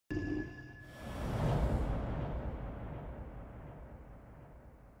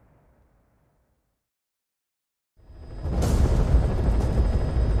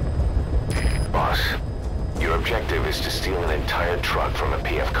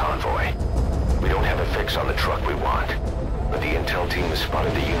JPF convoy. We don't have a fix on the truck we want, but the intel team has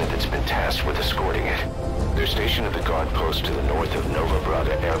spotted the unit that's been tasked with escorting it. They're stationed at the guard post to the north of Nova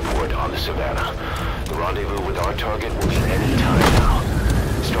Braga Airport on the Savannah. The rendezvous with our target will be any time now.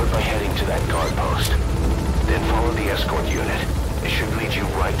 Start by heading to that guard post. Then follow the escort unit. It should lead you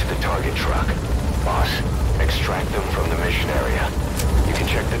right to the target truck. Boss, extract them from the mission area. You can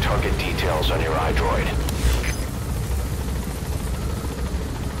check the target details on your iDroid.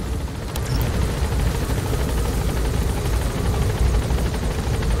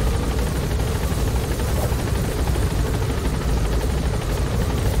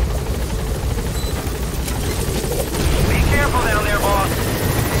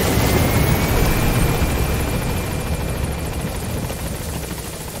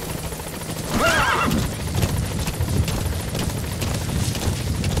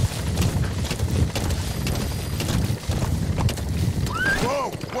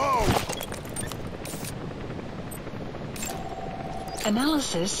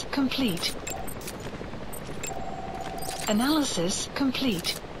 Analysis complete. Analysis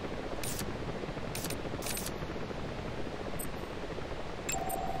complete.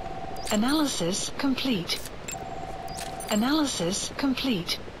 Analysis complete. Analysis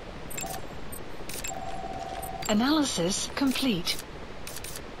complete. Analysis complete.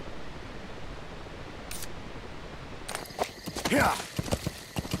 Yeah.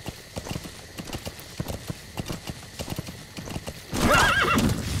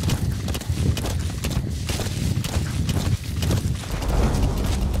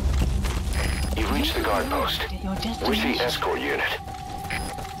 You've reached the guard post. Where's the escort unit?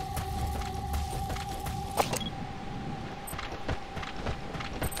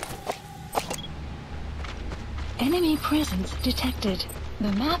 Enemy presence detected.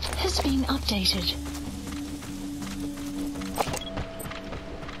 The map has been updated.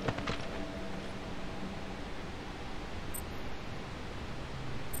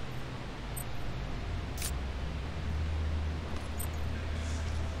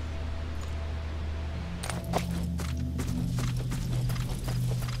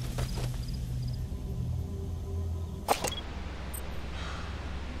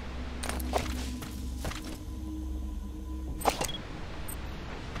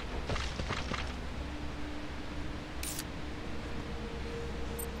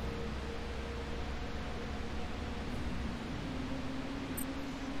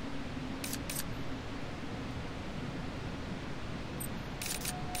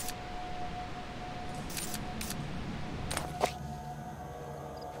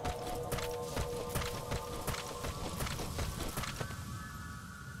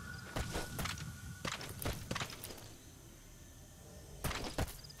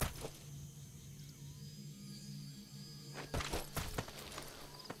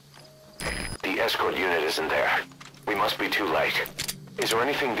 The escort unit isn't there. We must be too late. Is there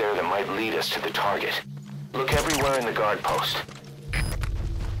anything there that might lead us to the target? Look everywhere in the guard post.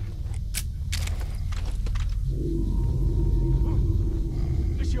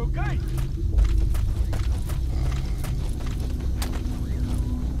 Is she okay?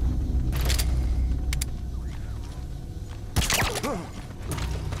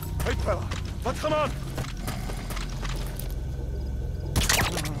 Hey fella, wat gaan aan?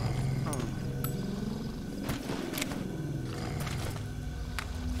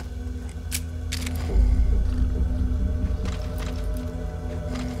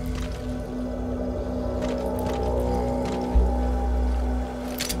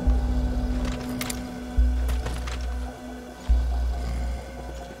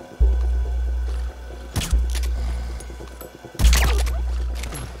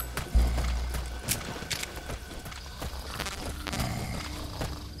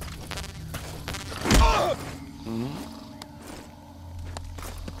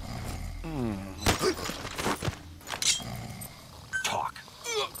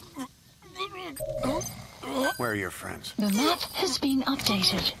 Where are your friends? The map has been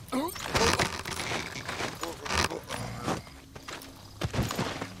updated.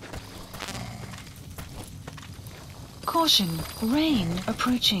 Caution, rain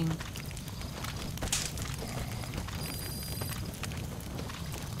approaching.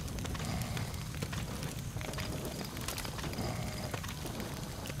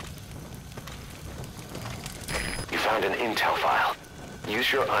 You found an intel file.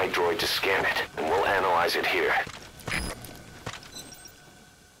 Use your iDroid to scan it, and we'll analyze it here.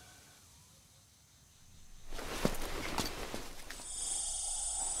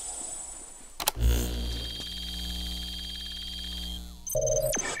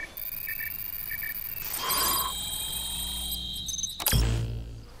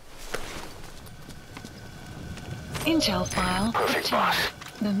 Intel file Perfect, obtained. boss.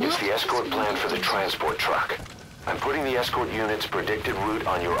 The It's map the escort has been plan for the updated. transport truck. I'm putting the escort unit's predicted route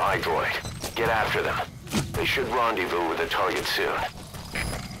on your iDroid. Get after them. They should rendezvous with the target soon.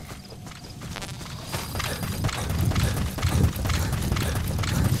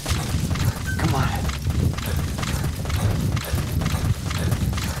 Come on.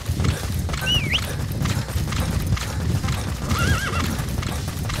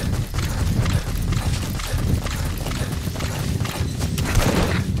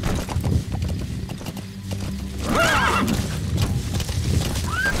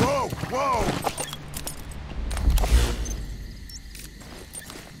 Whoa! Whoa!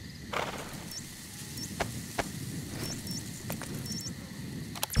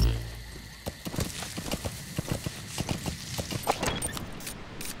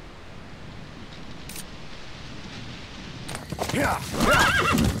 Yeah!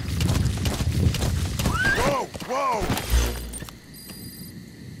 Whoa! Whoa!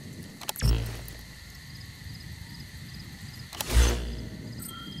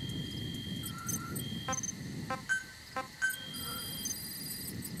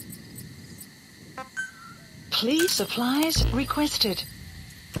 Please supplies requested.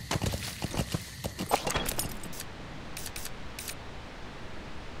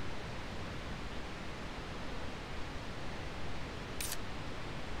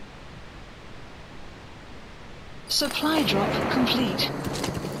 Supply drop complete.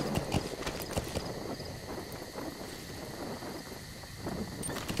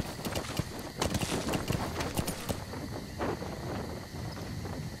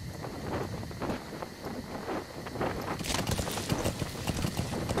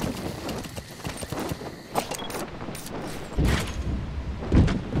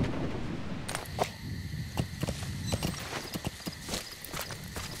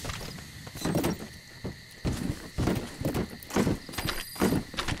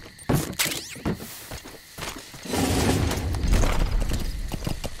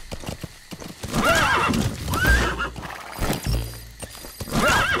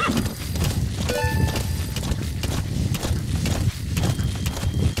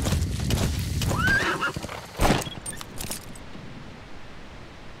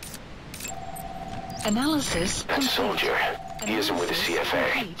 Analysis That complete. soldier, he isn't with the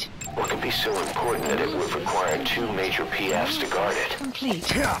CFA. Complete. What could be so important that it would require 2 major PFs to guard it?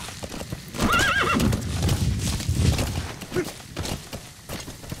 Complete. Yeah!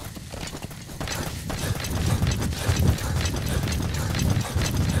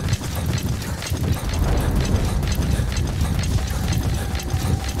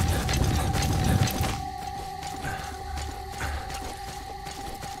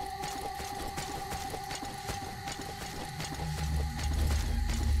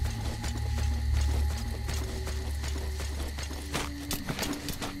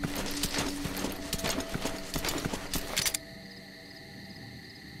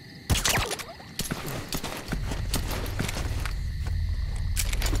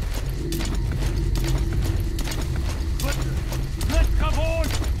 Let's come on!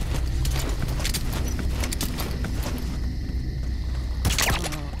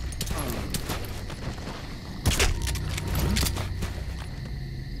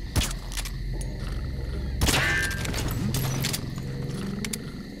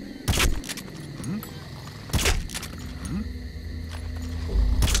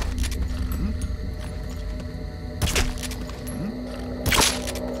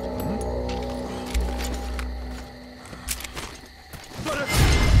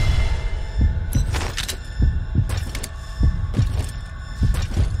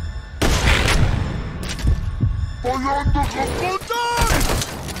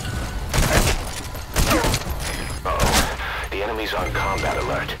 Uh-oh. The enemy's on combat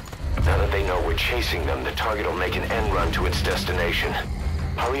alert. Now that they know we're chasing them, the target will make an end run to its destination.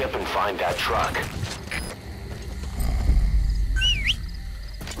 Hurry up and find that truck.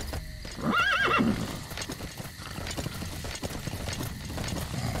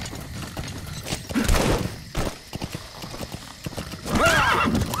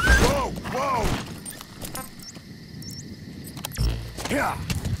 Whoa! Whoa! Yeah!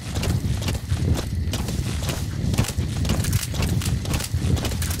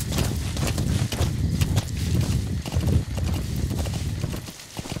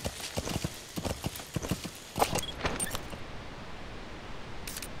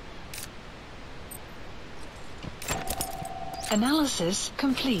 Analysis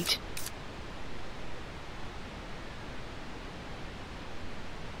complete.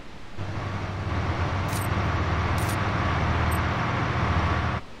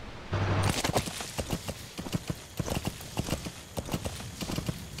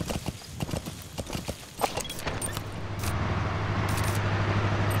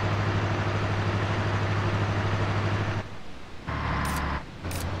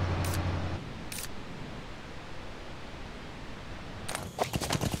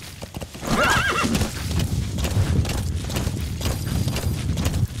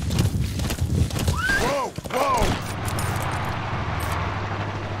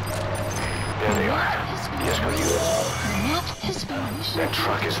 are. Yes, Kazuhira. The map has been mission That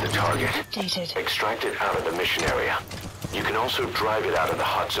truck is the target. updated. Extract it out of the mission area. You can also drive it out of the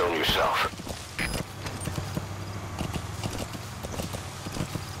hot zone yourself.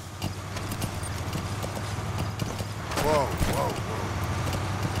 Whoa, whoa, whoa.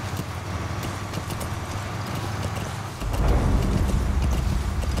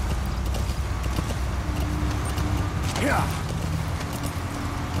 Yeah.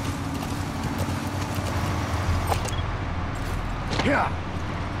 Yeah.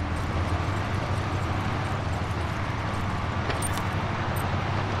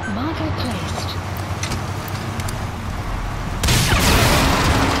 Marker placed.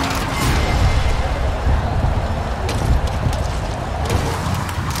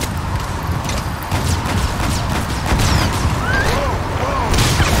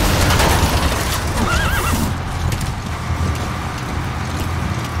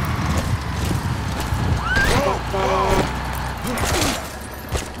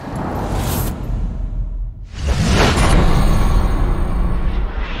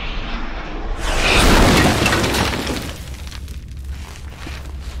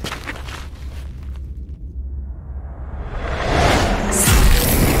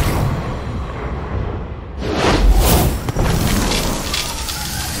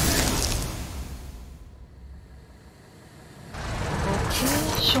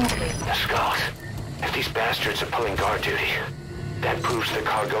 Shortly. Skulls. If these bastards are pulling guard duty, that proves the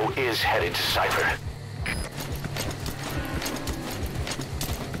cargo is headed to Cipher.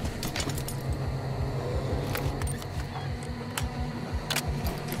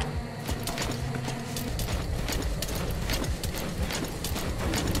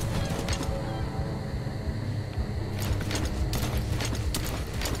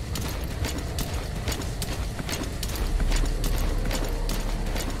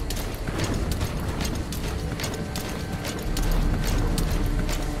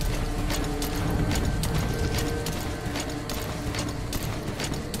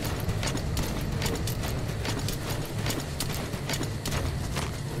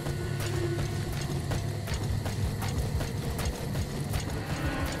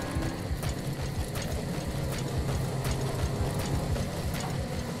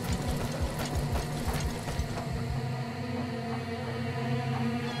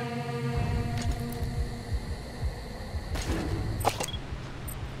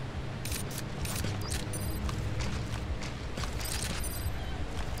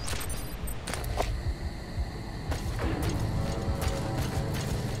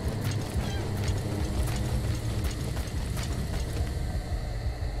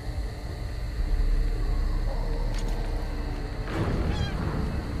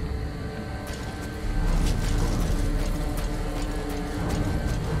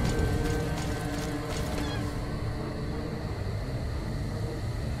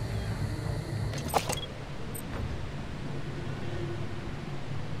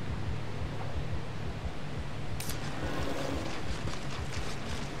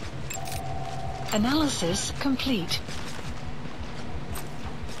 Analysis complete.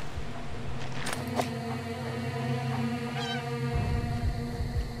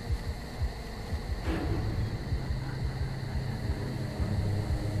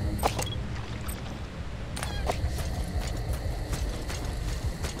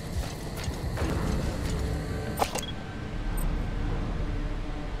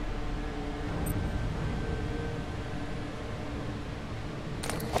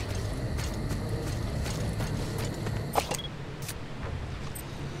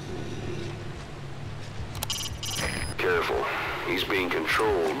 Careful. He's being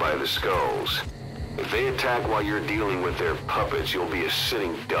controlled by the skulls. If they attack while you're dealing with their puppets, you'll be a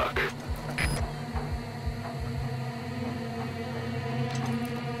sitting duck.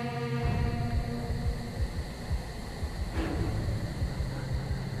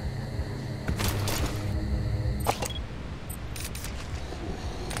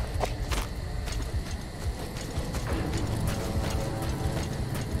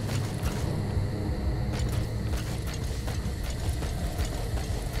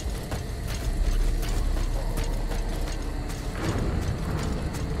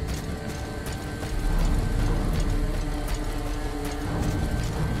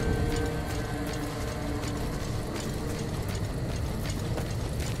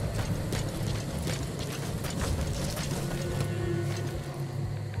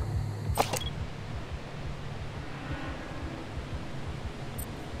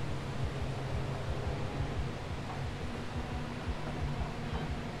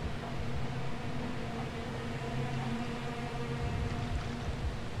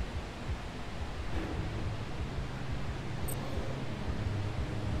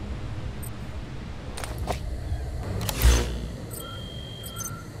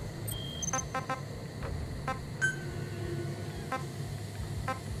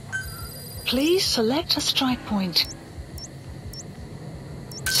 Please select a strike point.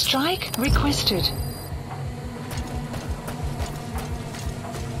 Strike requested.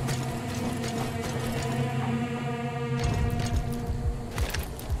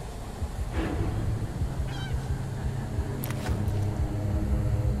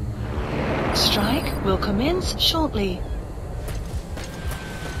 Strike will commence shortly.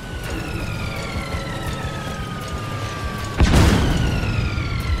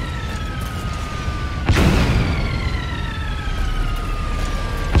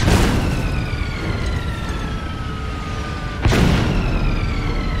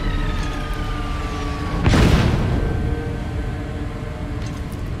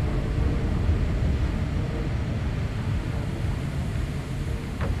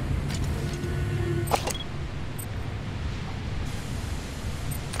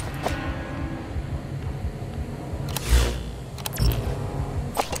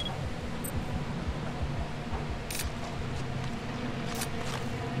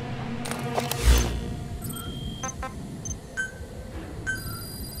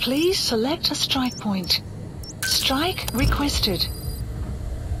 Please select a strike point. Strike requested.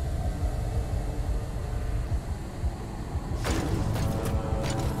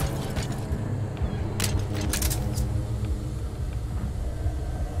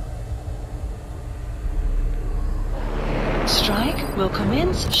 Strike will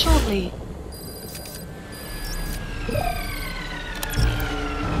commence shortly.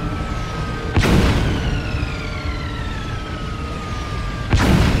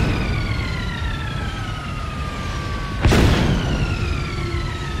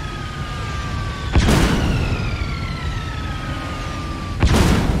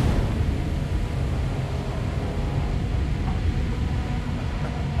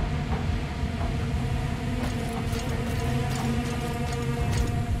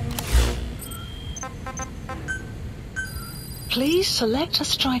 Please select a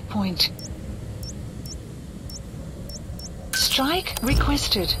strike point. Strike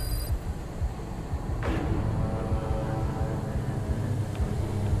requested.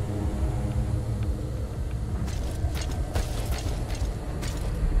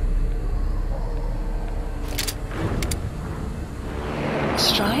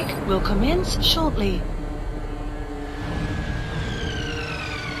 Strike will commence shortly.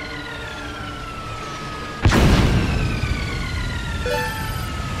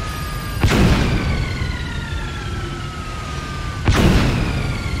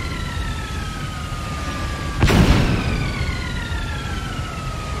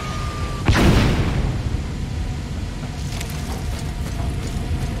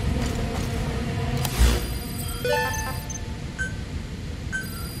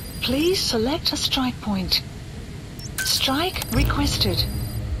 Please select a strike point. Strike requested.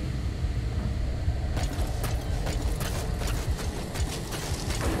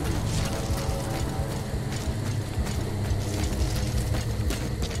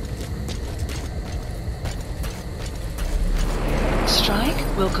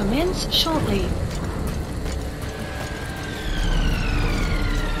 Strike will commence shortly.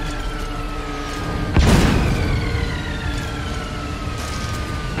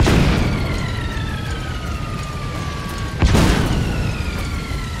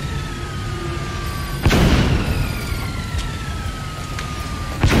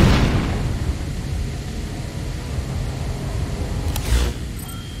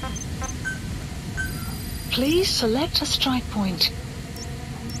 Please select a strike point.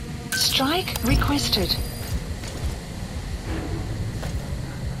 Strike requested.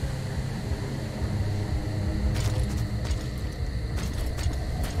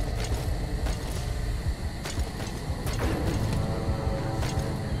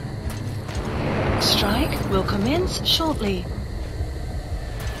 Strike will commence shortly.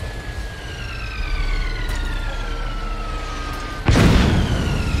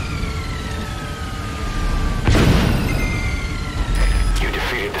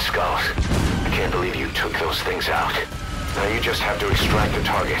 Skulls. I can't believe you took those things out. Now you just have to extract the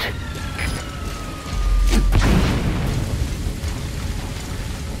target.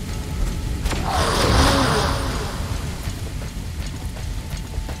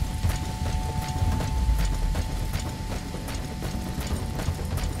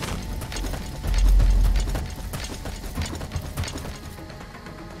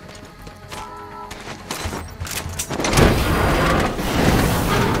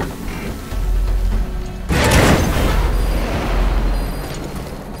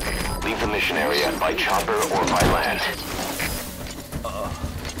 Area by chopper or by land.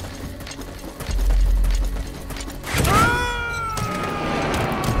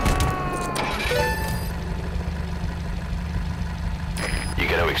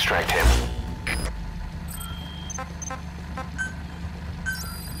 extract him.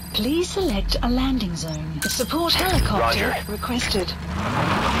 Please select a landing zone. Support helicopter Roger. requested.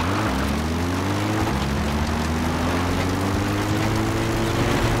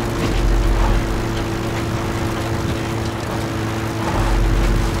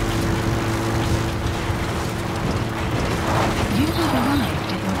 You have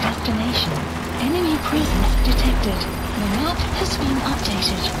arrived at your destination. Enemy presence detected. The map has been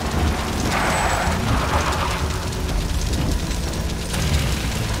updated.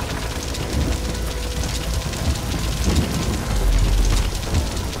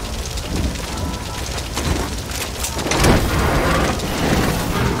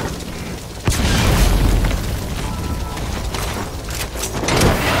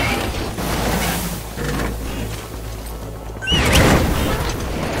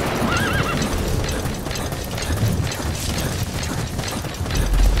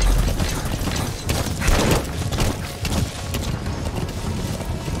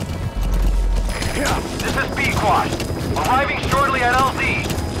 This is B-Quad. Arriving shortly at LZ.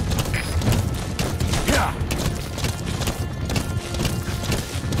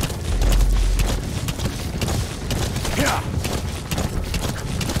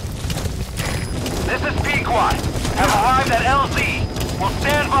 This is B-Quad. Have arrived at LZ. Will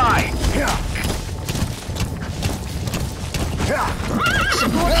stand by.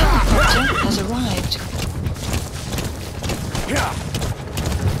 Support helicopter has arrived.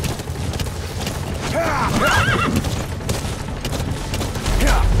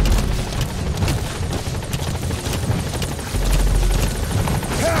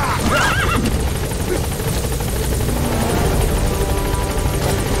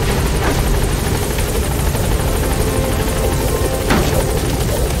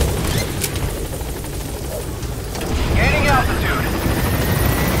 Gaining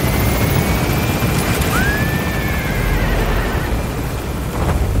altitude.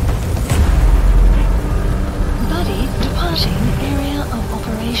 Buddy departing area of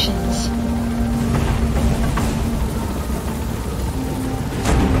operations.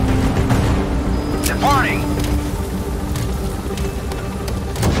 Departing.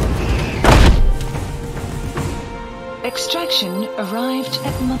 Extraction arrived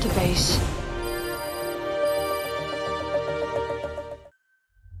at Mother Base.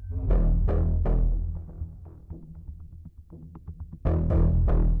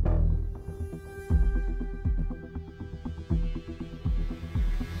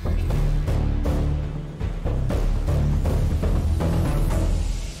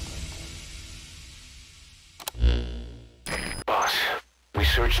 Boss, we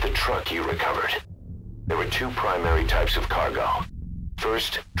searched the truck you recovered. There were two primary types of cargo.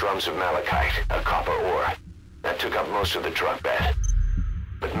 First, drums of malachite, a copper ore. That took up most of the truck bed.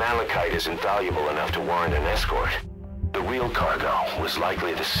 But malachite isn't valuable enough to warrant an escort. The real cargo was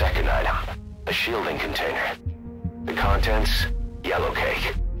likely the second item, a shielding container. The contents, yellow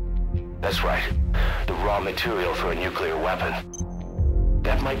cake. That's right, the raw material for a nuclear weapon.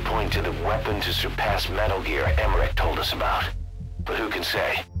 That might point to the weapon to surpass Metal Gear Emmerich told us about. But who can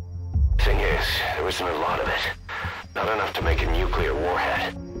say? Thing is, there isn't a lot of it. Not enough to make a nuclear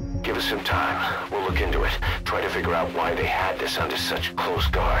warhead. Give us some time. We'll look into it. Try to figure out why they had this under such close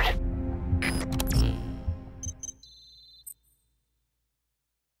guard.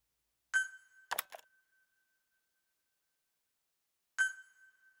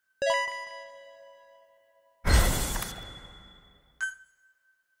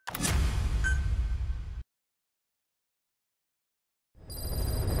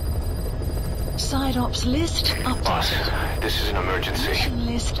 Side ops list Boss, updated. this is an emergency. Mission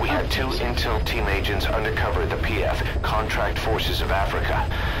list We had two updated. intel team agents undercover at the PF, Contract Forces of Africa.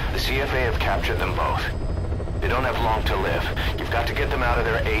 The CFA have captured them both. They don't have long to live. You've got to get them out of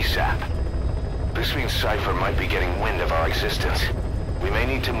there ASAP. This means Cipher might be getting wind of our existence. We may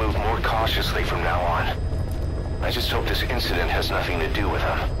need to move more cautiously from now on. I just hope this incident has nothing to do with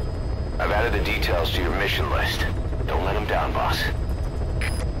them. I've added the details to your mission list. Don't let them down, boss.